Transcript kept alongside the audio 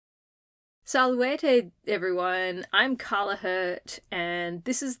Salve everyone, I'm Carla Hurt, and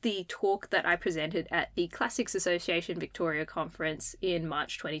this is the talk that I presented at the Classics Association Victoria Conference in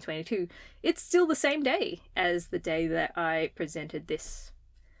March 2022. It's still the same day as the day that I presented this.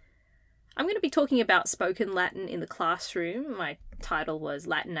 I'm going to be talking about spoken Latin in the classroom. My title was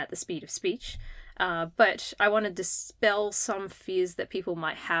Latin at the Speed of Speech. But I want to dispel some fears that people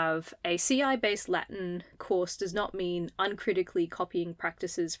might have. A CI-based Latin course does not mean uncritically copying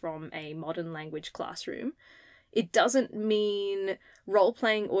practices from a modern language classroom. It doesn't mean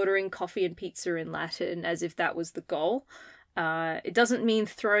role-playing ordering coffee and pizza in Latin as if that was the goal. It doesn't mean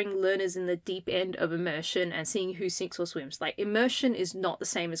throwing learners in the deep end of immersion and seeing who sinks or swims. Like, immersion is not the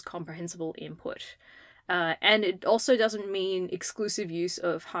same as comprehensible input. And it also doesn't mean exclusive use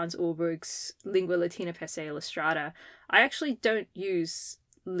of Hans Ulberg's Lingua Latina per se illustrata. I actually don't use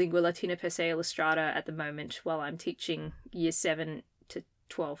Lingua Latina per se illustrata at the moment while I'm teaching year 7 to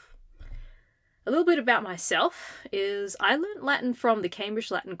 12. A little bit about myself is I learnt Latin from the Cambridge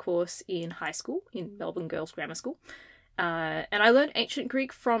Latin course in high school, in Melbourne Girls Grammar School. And I learnt ancient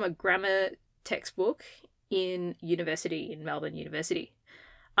Greek from a grammar textbook in university, in Melbourne University.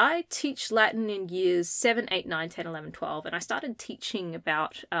 I teach Latin in years 7, 8, 9, 10, 11, 12, and I started teaching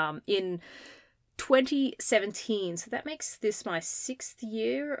about in 2017, so that makes this my 6th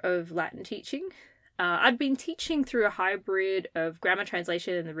year of Latin teaching. I'd been teaching through a hybrid of grammar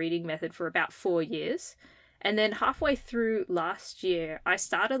translation and the reading method for about 4 years, and then halfway through last year, I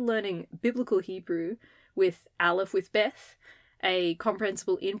started learning Biblical Hebrew with Aleph with Beth, a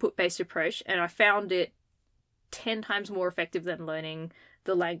comprehensible input-based approach, and I found it 10 times more effective than learning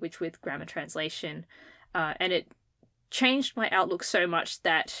the language with grammar translation. And it changed my outlook so much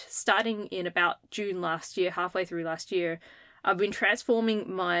that starting in about June last year, halfway through last year, I've been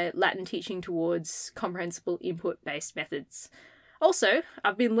transforming my Latin teaching towards comprehensible input-based methods. Also,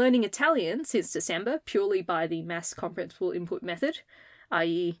 I've been learning Italian since December, purely by the mass comprehensible input method,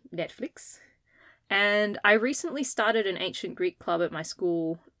 i.e. Netflix. And I recently started an ancient Greek club at my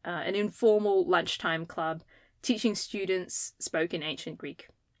school, an informal lunchtime club, teaching students spoken ancient Greek.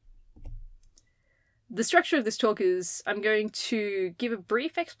 The structure of this talk is I'm going to give a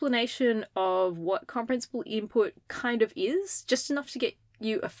brief explanation of what comprehensible input kind of is, just enough to get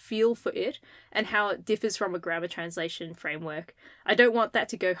you a feel for it and how it differs from a grammar translation framework. I don't want that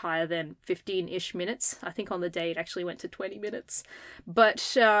to go higher than 15-ish minutes. I think on the day it actually went to 20 minutes. But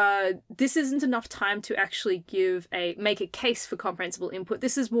this isn't enough time to actually make a case for comprehensible input.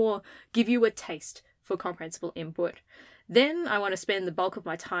 This is more give you a taste for comprehensible input. Then I want to spend the bulk of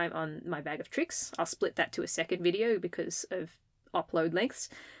my time on my bag of tricks. I'll split that to a second video because of upload lengths.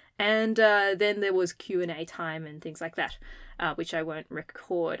 And then there was Q&A time and things like that, which I won't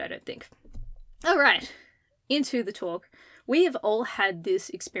record, I don't think. All right, into the talk. We have all had this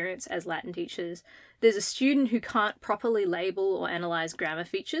experience as Latin teachers. There's a student who can't properly label or analyze grammar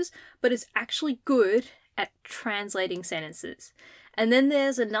features, but is actually good at translating sentences. And then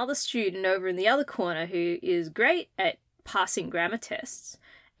there's another student over in the other corner who is great at passing grammar tests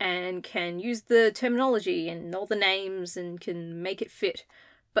and can use the terminology and all the names and can make it fit,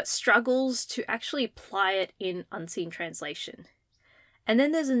 but struggles to actually apply it in unseen translation. And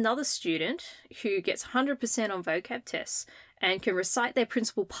then there's another student who gets 100% on vocab tests and can recite their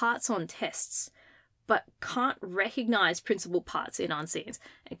principal parts on tests, but can't recognize principal parts in unseens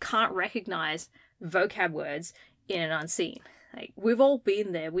and can't recognize vocab words in an unseen. Like, we've all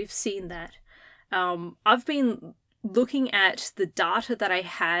been there, we've seen that. I've been looking at the data that I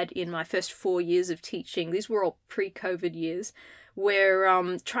had in my first 4 years of teaching. These were all pre-COVID years, where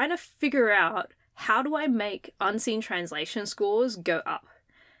trying to figure out how do I make unseen translation scores go up.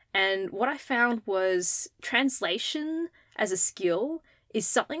 And what I found was translation as a skill is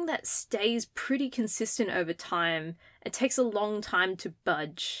something that stays pretty consistent over time. It takes a long time to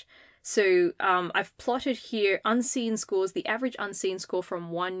budge. So I've plotted here unseen scores, the average unseen score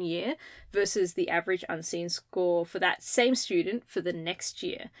from 1 year versus the average unseen score for that same student for the next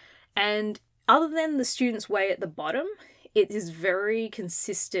year. And other than the students way at the bottom, it is very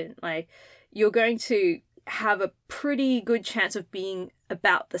consistent. Like, you're going to have a pretty good chance of being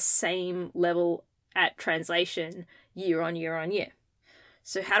about the same level at translation year on year on year.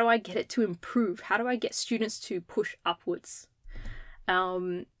 So how do I get it to improve? How do I get students to push upwards?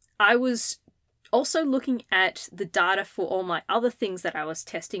 I was also looking at the data for all my other things that I was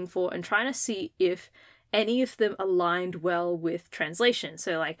testing for and trying to see if any of them aligned well with translation.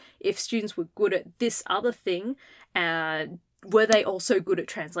 So, like, if students were good at this other thing, were they also good at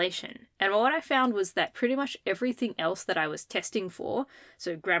translation? And what I found was that pretty much everything else that I was testing for,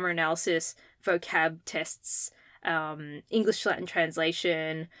 so grammar analysis, vocab tests, English to Latin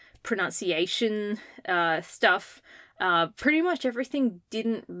translation, pronunciation stuff. Pretty much everything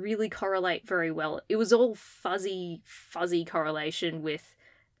didn't really correlate very well. It was all fuzzy correlation with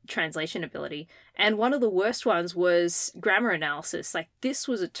translation ability. And one of the worst ones was grammar analysis. Like, this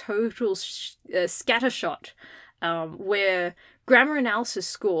was a total scattershot, where grammar analysis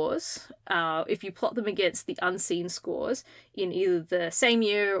scores, if you plot them against the unseen scores in either the same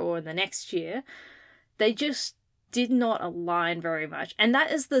year or the next year, they just did not align very much. And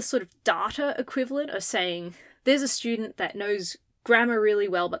that is the sort of data equivalent of saying there's a student that knows grammar really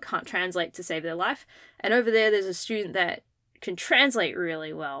well but can't translate to save their life, and over there's a student that can translate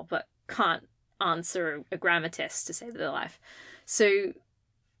really well but can't answer a grammar test to save their life. So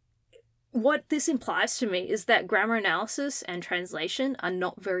what this implies to me is that grammar analysis and translation are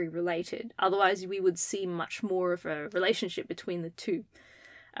not very related. Otherwise, we would see much more of a relationship between the two.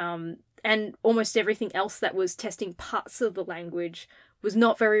 And almost everything else that was testing parts of the language was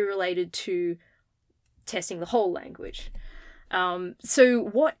not very related to testing the whole language. So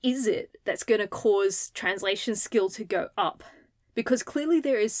what is it that's going to cause translation skill to go up? Because clearly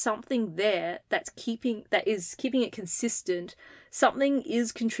there is something there that is keeping it consistent. Something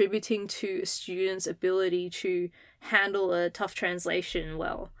is contributing to a student's ability to handle a tough translation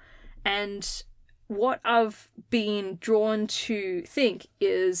well. And what I've been drawn to think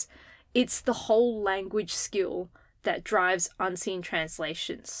is it's the whole language skill that drives unseen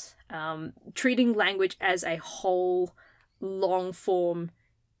translations. Treating language as a whole, long-form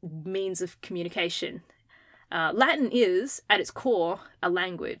means of communication. Latin is, at its core, a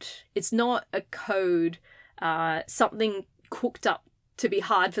language. It's not a code, something cooked up to be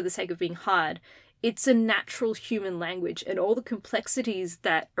hard for the sake of being hard. It's a natural human language, and all the complexities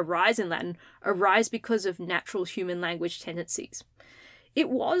that arise in Latin arise because of natural human language tendencies. It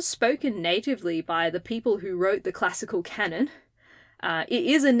was spoken natively by the people who wrote the classical canon. It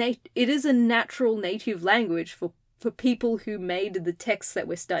is a natural native language for people who made the texts that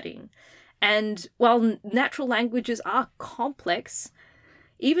we're studying. And while natural languages are complex,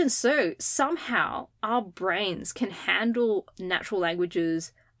 even so, somehow our brains can handle natural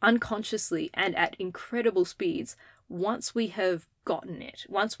languages unconsciously and at incredible speeds once we have gotten it,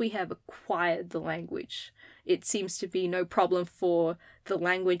 once we have acquired the language. It seems to be no problem for the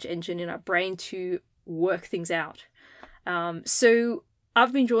language engine in our brain to work things out. So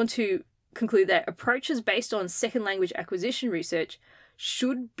I've been drawn to conclude that approaches based on second language acquisition research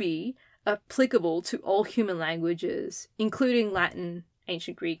should be applicable to all human languages, including Latin,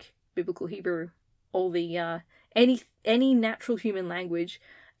 ancient Greek, biblical Hebrew, all the any natural human language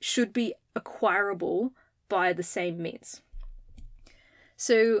should be acquirable by the same means.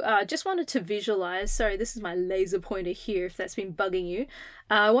 So just wanted to visualize, sorry, this is my laser pointer here if that's been bugging you.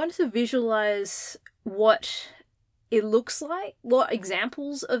 I wanted to visualize what it looks like, what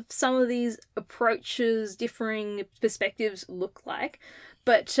examples of some of these approaches, differing perspectives look like.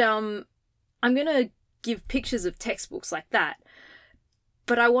 But I'm going to give pictures of textbooks like that.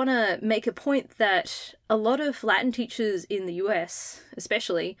 But I want to make a point that a lot of Latin teachers in the US,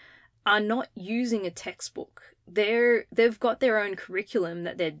 especially, are not using a textbook. They've got their own curriculum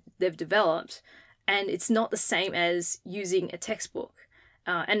that they've developed, and it's not the same as using a textbook.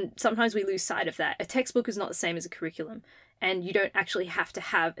 And sometimes we lose sight of that. A textbook is not the same as a curriculum, and you don't actually have to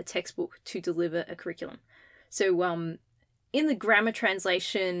have a textbook to deliver a curriculum. So in the grammar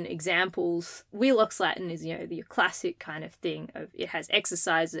translation examples, Wheelock's Latin is, your classic kind of thing. It has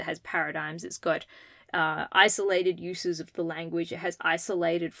exercises, it has paradigms, it's got isolated uses of the language, it has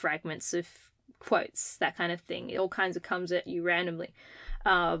isolated fragments of quotes, that kind of thing. It all kinds of comes at you randomly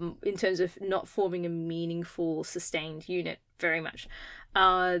in terms of not forming a meaningful, sustained unit very much.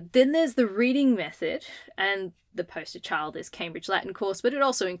 Then there's the reading method, and the poster child is Cambridge Latin course, but it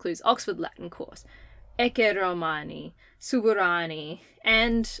also includes Oxford Latin course, Ecce Romani, Suburani,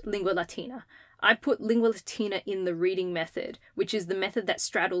 and Lingua Latina. I put Lingua Latina in the reading method, which is the method that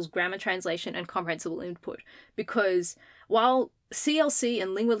straddles grammar translation and comprehensible input, because while CLC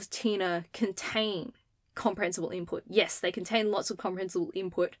and Lingua Latina contain comprehensible input, yes, they contain lots of comprehensible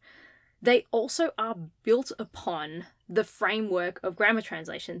input, they also are built upon the framework of grammar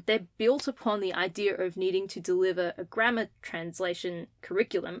translation. They're built upon the idea of needing to deliver a grammar translation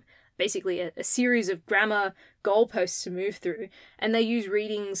curriculum, basically a series of grammar goalposts to move through, and they use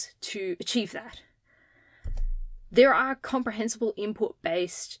readings to achieve that. There are comprehensible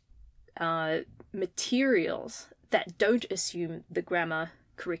input-based materials that don't assume the grammar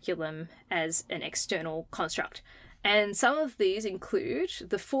curriculum as an external construct. And some of these include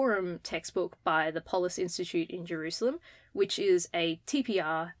the Forum textbook by the Polis Institute in Jerusalem, which is a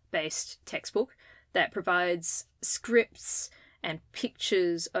TPR-based textbook that provides scripts and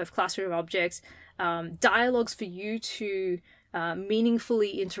pictures of classroom objects, dialogues for you to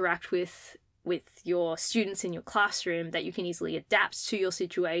meaningfully interact with your students in your classroom that you can easily adapt to your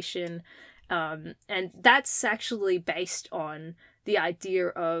situation. And that's actually based on the idea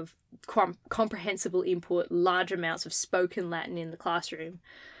of comprehensible input, large amounts of spoken Latin in the classroom.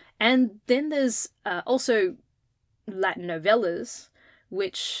 And then there's also Latin novellas,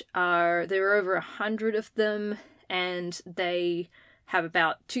 which there are over 100 of them, and they have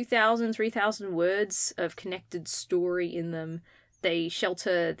about 2,000, 3,000 words of connected story in them. They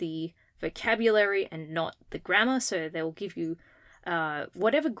shelter the vocabulary and not the grammar, so they'll give you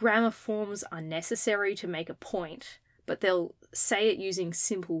whatever grammar forms are necessary to make a point, but they'll say it using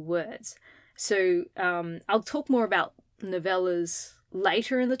simple words. So I'll talk more about novellas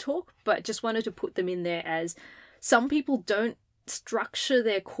later in the talk, but just wanted to put them in there as some people don't structure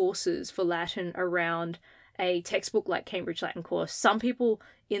their courses for Latin around a textbook like Cambridge Latin Course. Some people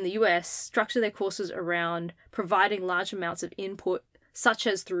in the US structure their courses around providing large amounts of input, such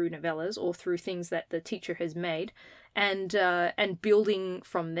as through novellas or through things that the teacher has made, and building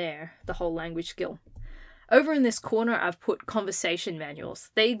from there the whole language skill. Over in this corner, I've put conversation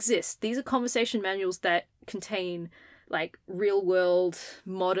manuals. They exist. These are conversation manuals that contain like real-world,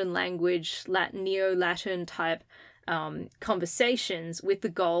 modern language, Neo-Latin type conversations with the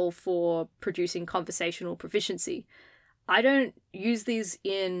goal for producing conversational proficiency. I don't use these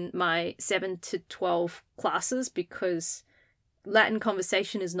in my 7 to 12 classes because Latin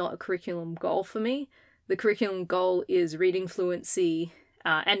conversation is not a curriculum goal for me. The curriculum goal is reading fluency,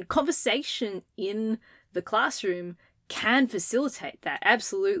 and conversation in the classroom can facilitate that,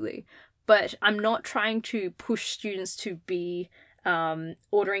 absolutely. But I'm not trying to push students to be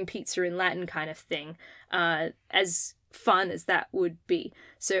ordering pizza in Latin kind of thing, as fun as that would be.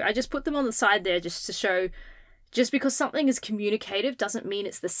 So I just put them on the side there just to show, just because something is communicative doesn't mean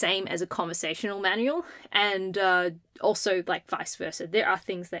it's the same as a conversational manual, and also like vice versa. There are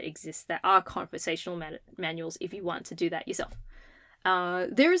things that exist that are conversational manuals if you want to do that yourself.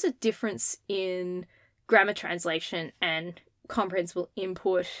 There is a difference in grammar translation and comprehensible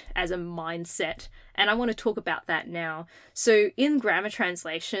input as a mindset, and I want to talk about that now. So in grammar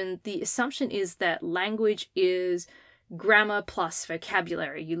translation, the assumption is that language is grammar plus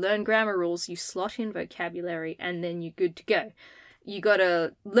vocabulary. You learn grammar rules, you slot in vocabulary, and then you're good to go. You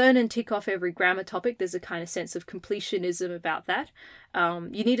gotta learn and tick off every grammar topic. There's a kind of sense of completionism about that.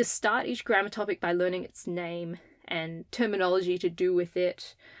 You need to start each grammar topic by learning its name and terminology to do with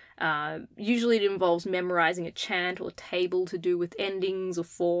it. Usually it involves memorizing a chant or table to do with endings or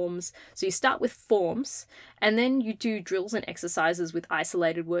forms. So you start with forms, and then you do drills and exercises with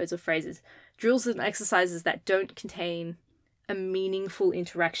isolated words or phrases. Drills and exercises that don't contain a meaningful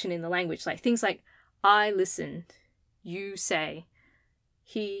interaction in the language. Like things like, I listen, you say,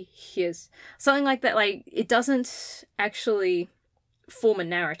 he hears. Something like that. Like, it doesn't actually form a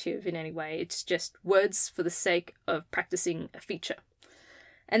narrative in any way. It's just words for the sake of practicing a feature.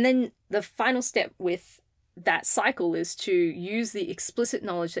 And then the final step with that cycle is to use the explicit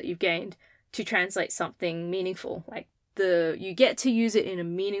knowledge that you've gained to translate something meaningful. Like you get to use it in a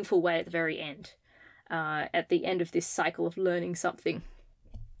meaningful way at the very end, at the end of this cycle of learning something.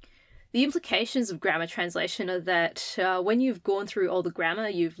 The implications of grammar translation are that when you've gone through all the grammar,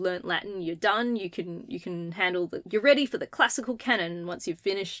 you've learnt Latin, you're done, you can handle you're ready for the classical canon once you've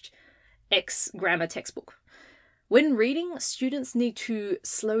finished X grammar textbook. When reading, students need to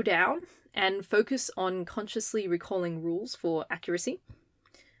slow down and focus on consciously recalling rules for accuracy.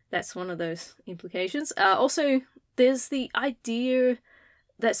 That's one of those implications. Also, there's the idea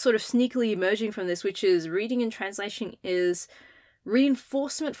that's sort of sneakily emerging from this, which is reading and translation is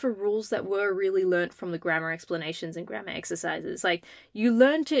reinforcement for rules that were really learnt from the grammar explanations and grammar exercises. Like, you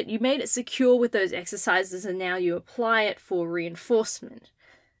learnt it, you made it secure with those exercises, and now you apply it for reinforcement.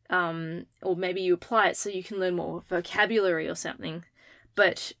 Or maybe you apply it so you can learn more vocabulary or something,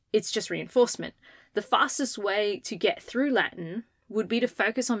 but it's just reinforcement. The fastest way to get through Latin would be to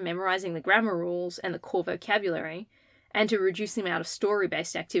focus on memorizing the grammar rules and the core vocabulary, and to reduce the amount of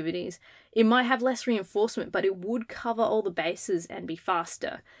story-based activities. It might have less reinforcement, but it would cover all the bases and be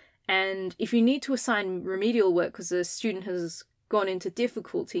faster. And if you need to assign remedial work because the student has gone into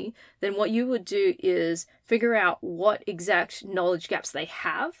difficulty, then what you would do is figure out what exact knowledge gaps they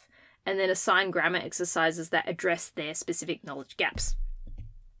have, and then assign grammar exercises that address their specific knowledge gaps.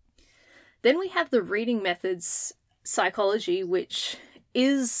 Then we have the reading methods psychology, which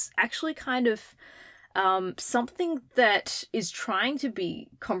is actually kind of something that is trying to be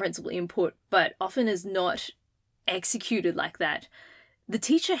comprehensible input, but often is not executed like that. The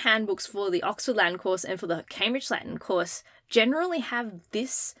teacher handbooks for the Oxford Latin course and for the Cambridge Latin course generally have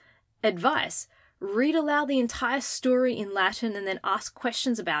this advice. Read aloud the entire story in Latin and then ask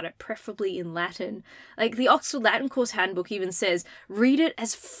questions about it, preferably in Latin. Like the Oxford Latin course handbook even says, read it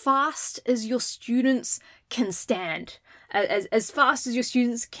as fast as your students can stand. As fast as your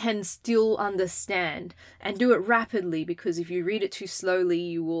students can still understand, and do it rapidly, because if you read it too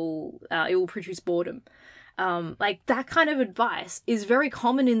slowly, it will produce boredom. Like that kind of advice is very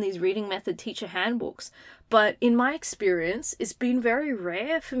common in these reading method teacher handbooks, but in my experience, it's been very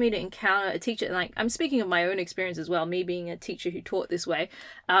rare for me to encounter a teacher, like I'm speaking of my own experience as well, me being a teacher who taught this way,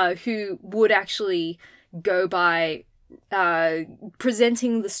 who would actually go by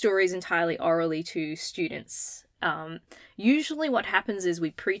presenting the stories entirely orally to students. Usually what happens is we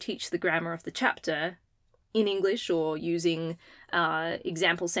pre-teach the grammar of the chapter in English or using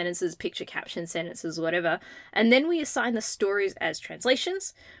example sentences, picture caption sentences, whatever, and then we assign the stories as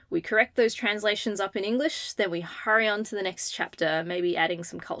translations. We correct those translations up in English, then we hurry on to the next chapter, maybe adding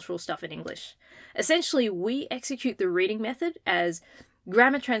some cultural stuff in English. Essentially, we execute the reading method as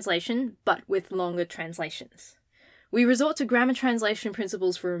grammar translation, but with longer translations. We resort to grammar translation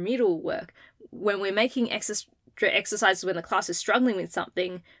principles for remedial work. When we're making exercises when the class is struggling with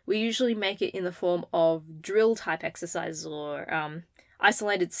something, we usually make it in the form of drill type exercises or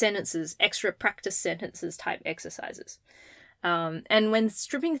isolated sentences, extra practice sentences type exercises. And when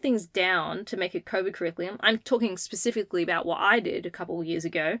stripping things down to make a COVID curriculum, I'm talking specifically about what I did a couple of years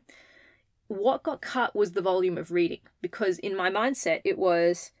ago, what got cut was the volume of reading, because in my mindset it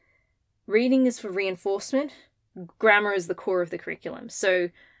was reading is for reinforcement, grammar is the core of the curriculum. So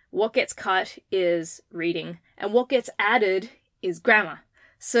what gets cut is reading, and what gets added is grammar.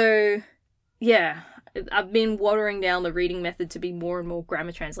 So, yeah, I've been watering down the reading method to be more and more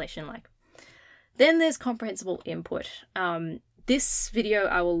grammar translation-like. Then there's comprehensible input. This video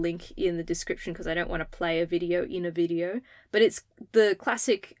I will link in the description because I don't want to play a video in a video, but it's the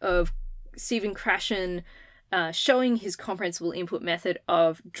classic of Stephen Krashen showing his comprehensible input method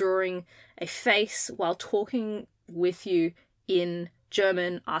of drawing a face while talking with you in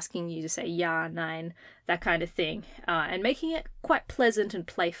German, asking you to say ja, nein, that kind of thing, and making it quite pleasant and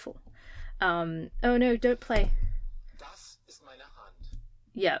playful. Oh no, don't play. Das ist meine Hand.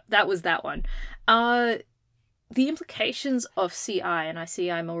 Yeah, that was that one. The implications of CI, and I see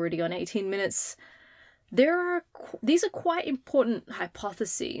I'm already on 18 minutes, these are quite important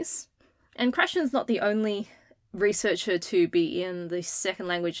hypotheses, and Krashen's not the only researcher to be in the second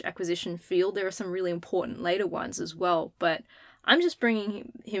language acquisition field. There are some really important later ones as well, but I'm just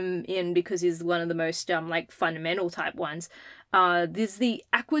bringing him in because he's one of the most like fundamental type ones. There's the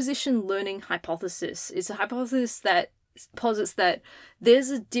acquisition learning hypothesis. It's a hypothesis that posits that there's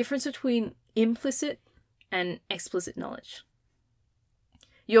a difference between implicit and explicit knowledge.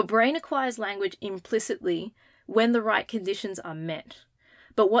 Your brain acquires language implicitly when the right conditions are met,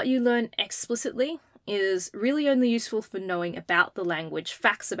 but what you learn explicitly is really only useful for knowing about the language,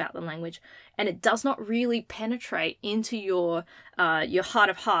 facts about the language, and it does not really penetrate into your heart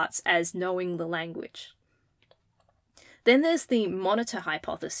of hearts as knowing the language. Then there's the monitor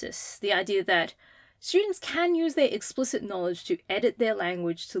hypothesis, the idea that students can use their explicit knowledge to edit their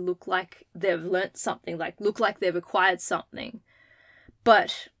language to look like they've learnt something, look like they've acquired something.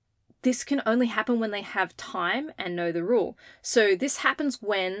 But this can only happen when they have time and know the rule. So this happens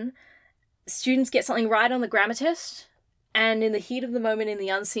when students get something right on the grammar test, and in the heat of the moment, in the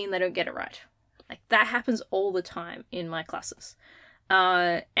unseen, they don't get it right. Like, that happens all the time in my classes.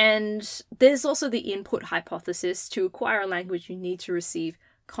 And there's also the input hypothesis. To acquire a language, you need to receive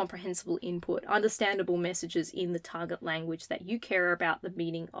comprehensible input, understandable messages in the target language that you care about the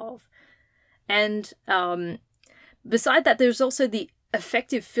meaning of. And beside that, there's also the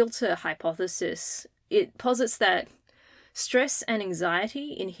affective filter hypothesis. It posits that stress and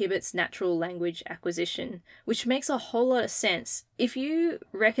anxiety inhibits natural language acquisition, which makes a whole lot of sense. If you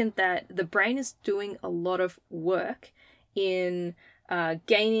reckon that the brain is doing a lot of work in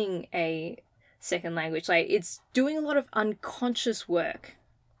gaining a second language, like it's doing a lot of unconscious work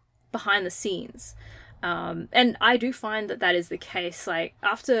behind the scenes. And I do find that that is the case. Like,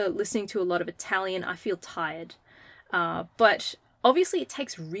 after listening to a lot of Italian, I feel tired. But obviously it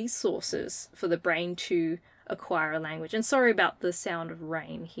takes resources for the brain to acquire a language. And sorry about the sound of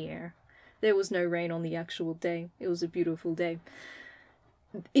rain here. There was no rain on the actual day. It was a beautiful day.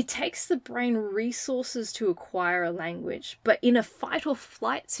 It takes the brain resources to acquire a language, but in a fight or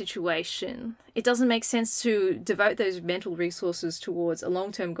flight situation, it doesn't make sense to devote those mental resources towards a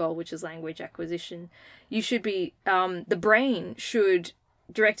long-term goal, which is language acquisition. You should be, the brain should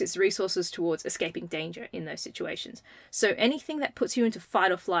direct its resources towards escaping danger in those situations. So anything that puts you into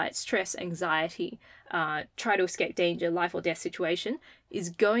fight or flight, stress, anxiety, try to escape danger, life or death situation, is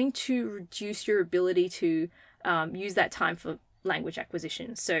going to reduce your ability to use that time for language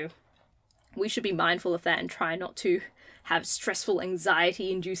acquisition. So we should be mindful of that and try not to have stressful,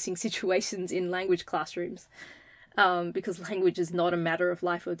 anxiety-inducing situations in language classrooms, because language is not a matter of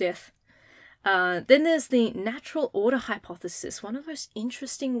life or death. Then there's the natural order hypothesis, one of the most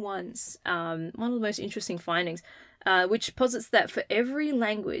interesting ones, one of the most interesting findings, which posits that for every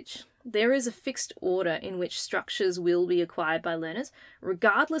language, there is a fixed order in which structures will be acquired by learners,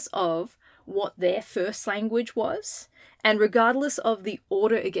 regardless of what their first language was, and regardless of the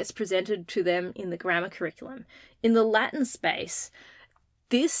order it gets presented to them in the grammar curriculum. In the Latin space,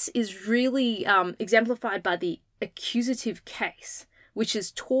 this is really exemplified by the accusative case, which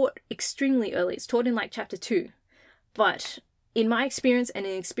is taught extremely early. It's taught in like chapter 2. But in my experience and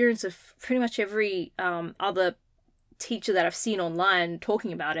in the experience of pretty much every other teacher that I've seen online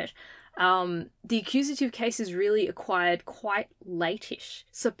talking about it, the accusative case is really acquired quite late-ish,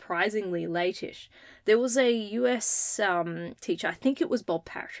 surprisingly late-ish. There was a US teacher, I think it was Bob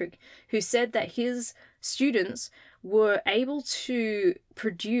Patrick, who said that his students were able to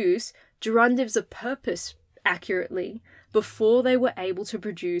produce gerundives of purpose accurately before they were able to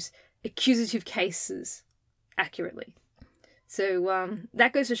produce accusative cases accurately. So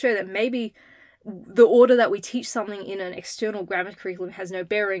that goes to show that maybe the order that we teach something in an external grammar curriculum has no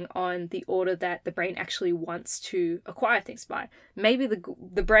bearing on the order that the brain actually wants to acquire things by. Maybe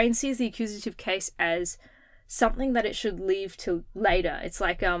the brain sees the accusative case as something that it should leave till later. It's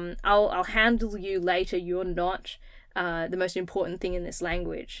like, I'll handle you later, you're not the most important thing in this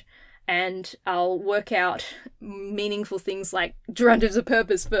language. And I'll work out meaningful things like gerundives of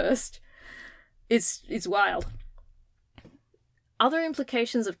purpose first. It's wild. Other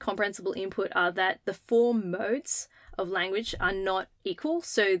implications of comprehensible input are that the form modes of language are not equal.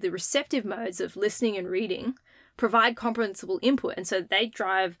 So the receptive modes of listening and reading provide comprehensible input, and so they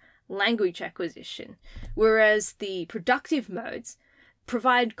drive language acquisition. Whereas the productive modes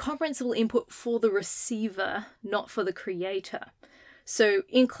provide comprehensible input for the receiver, not for the creator. So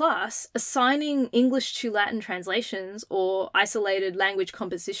in class, assigning English to Latin translations or isolated language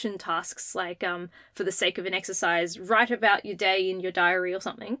composition tasks like, for the sake of an exercise, write about your day in your diary or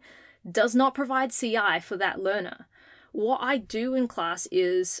something, does not provide CI for that learner. What I do in class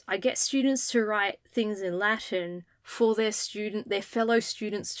is I get students to write things in Latin for their fellow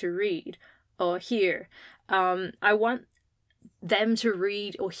students to read or hear. I want them to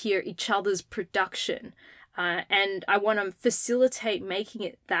read or hear each other's production. And I want to facilitate making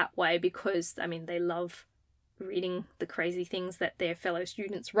it that way because, I mean, they love reading the crazy things that their fellow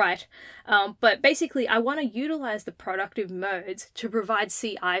students write. But basically, I want to utilize the productive modes to provide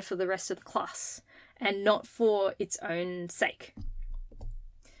CI for the rest of the class and not for its own sake.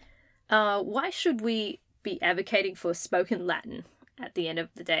 Why should we be advocating for spoken Latin at the end of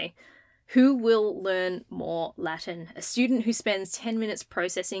the day? Who will learn more Latin? A student who spends 10 minutes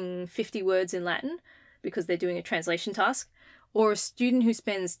processing 50 words in Latin because they're doing a translation task, or a student who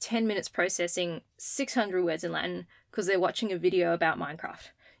spends 10 minutes processing 600 words in Latin because they're watching a video about Minecraft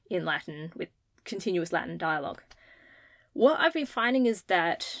in Latin with continuous Latin dialogue. What I've been finding is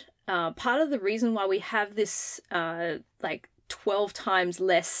that part of the reason why we have this like 12 times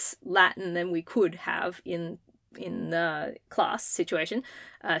less Latin than we could have in the class situation,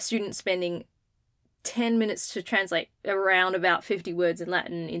 students spending 10 minutes to translate around about 50 words in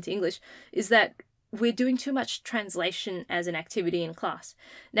Latin into English, is that we're doing too much translation as an activity in class.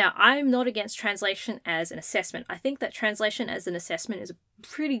 Now, I'm not against translation as an assessment. I think that translation as an assessment is a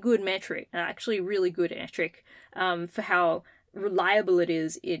pretty good metric, actually a really good metric for how reliable it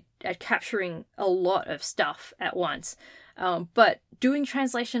is at capturing a lot of stuff at once. But doing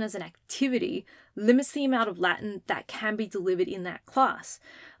translation as an activity limits the amount of Latin that can be delivered in that class.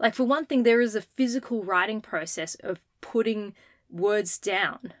 Like, for one thing, there is a physical writing process of putting words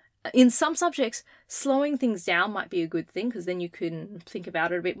down. In some subjects, slowing things down might be a good thing because then you can think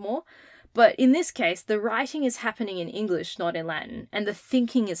about it a bit more. But in this case, the writing is happening in English, not in Latin, and the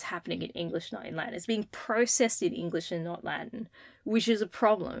thinking is happening in English, not in Latin. It's being processed in English and not Latin, which is a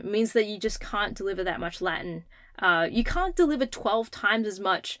problem. It means that you just can't deliver that much Latin. You can't deliver 12 times as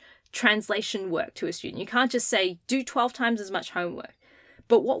much translation work to a student. You can't just say, do 12 times as much homework.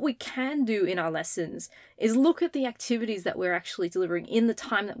 But what we can do in our lessons is look at the activities that we're actually delivering in the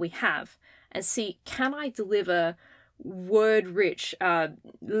time that we have and see, can I deliver word-rich,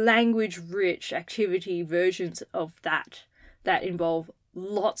 language-rich activity versions of that involve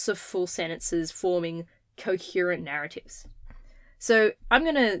lots of full sentences forming coherent narratives. So I'm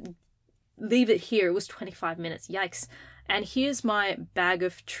going to leave it here. It was 25 minutes. Yikes. And here's my bag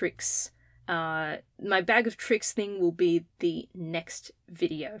of tricks. My bag of tricks thing will be the next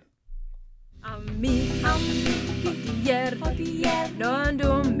video. Ami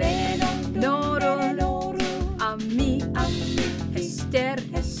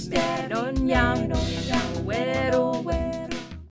Hester non jam,